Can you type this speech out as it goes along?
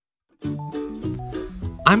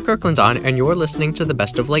I'm Kirkland Don, and you're listening to the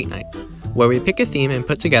Best of Late Night, where we pick a theme and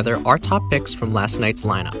put together our top picks from last night's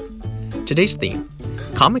lineup. Today's theme: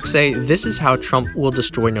 comics say this is how Trump will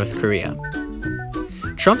destroy North Korea.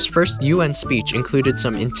 Trump's first UN speech included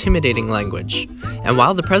some intimidating language, and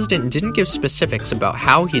while the president didn't give specifics about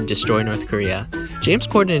how he'd destroy North Korea, James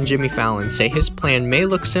Corden and Jimmy Fallon say his plan may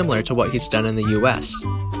look similar to what he's done in the US.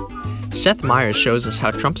 Seth Meyers shows us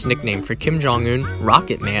how Trump's nickname for Kim Jong-un,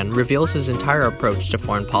 Rocket Man, reveals his entire approach to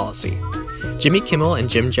foreign policy. Jimmy Kimmel and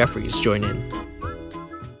Jim Jeffries join in.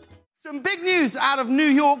 Some big news out of New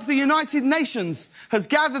York. The United Nations has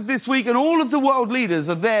gathered this week and all of the world leaders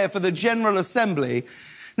are there for the General Assembly.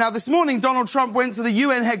 Now, this morning, Donald Trump went to the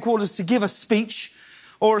UN headquarters to give a speech,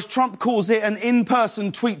 or as Trump calls it, an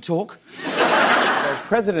in-person tweet talk. As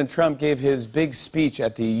President Trump gave his big speech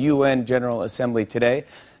at the UN General Assembly today,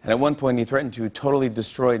 and at one point he threatened to totally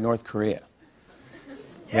destroy North Korea.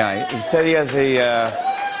 Yeah, he said he has a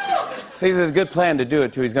good plan to do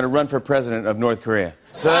it, too. He's going to run for president of North Korea.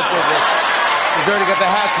 So that's what he's already got the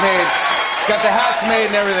hats made. He's got the hats made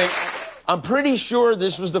and everything. I'm pretty sure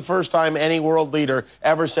this was the first time any world leader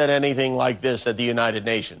ever said anything like this at the United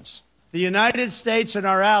Nations. The United States and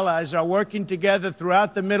our allies are working together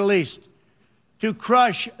throughout the Middle East to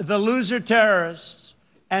crush the loser terrorists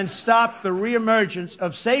and stop the reemergence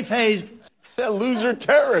of safe havens. Loser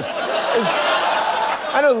terrorists.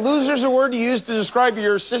 I know loser's a word you use to describe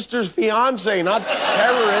your sister's fiance, not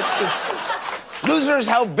terrorists. Loser's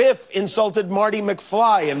how Biff insulted Marty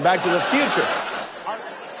McFly in Back to the Future.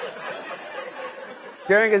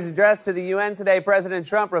 During his address to the UN today, President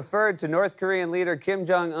Trump referred to North Korean leader Kim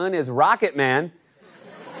Jong-un as Rocket Man.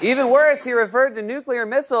 Even worse, he referred to nuclear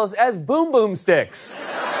missiles as boom boom sticks.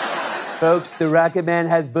 Folks, the Rocket Man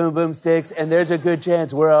has boom boom sticks, and there's a good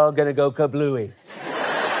chance we're all gonna go kablooey.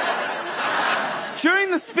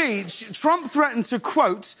 During the speech, Trump threatened to,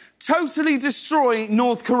 quote, totally destroy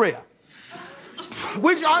North Korea.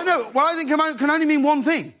 Which I think can only mean one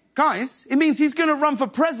thing. Guys, it means he's going to run for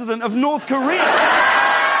president of North Korea. It's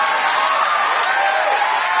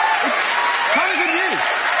kind of good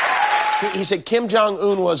news. He said Kim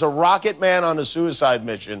Jong-un was a rocket man on a suicide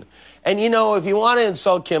mission. And, you know, if you want to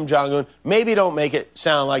insult Kim Jong-un, maybe don't make it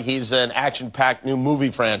sound like he's an action-packed new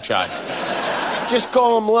movie franchise. Just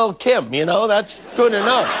call him Lil' Kim, you know? That's good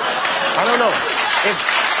enough. I don't know.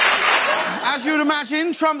 As you would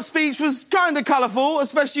imagine, Trump's speech was kind of colourful,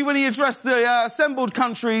 especially when he addressed the assembled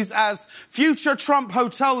countries as future Trump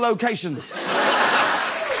hotel locations.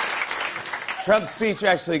 Trump's speech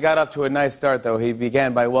actually got off to a nice start, though. He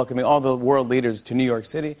began by welcoming all the world leaders to New York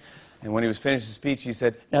City. And when he was finished his speech, he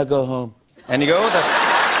said, "Now go home." And you go,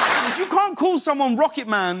 that's... You can't call someone Rocket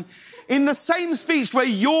Man in the same speech where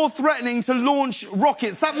you're threatening to launch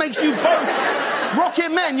rockets. That makes you both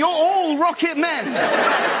rocket men. You're all rocket men.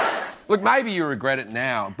 Look, maybe you regret it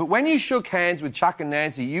now, but when you shook hands with Chuck and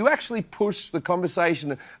Nancy, you actually pushed the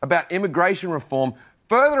conversation about immigration reform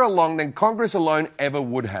further along than Congress alone ever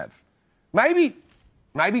would have. Maybe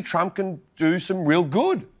Trump can do some real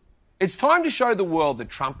good. It's time to show the world that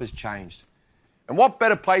Trump has changed. And what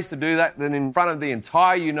better place to do that than in front of the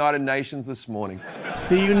entire United Nations this morning?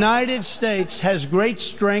 The United States has great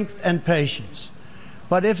strength and patience.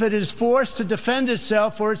 But if it is forced to defend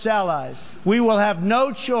itself or its allies, we will have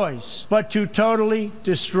no choice but to totally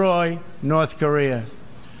destroy North Korea.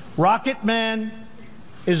 Rocket Man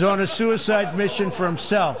is on a suicide mission for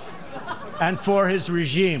himself and for his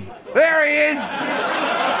regime. There he is!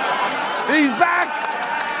 He's back!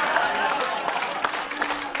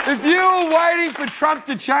 If you were waiting for Trump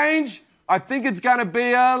to change, I think it's going to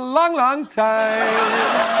be a long, long time.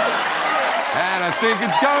 And I think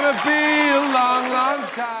it's going to be a long, long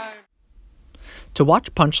time. To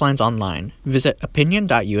watch Punchlines online, visit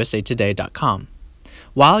opinion.usatoday.com.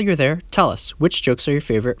 While you're there, tell us which jokes are your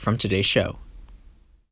favorite from today's show.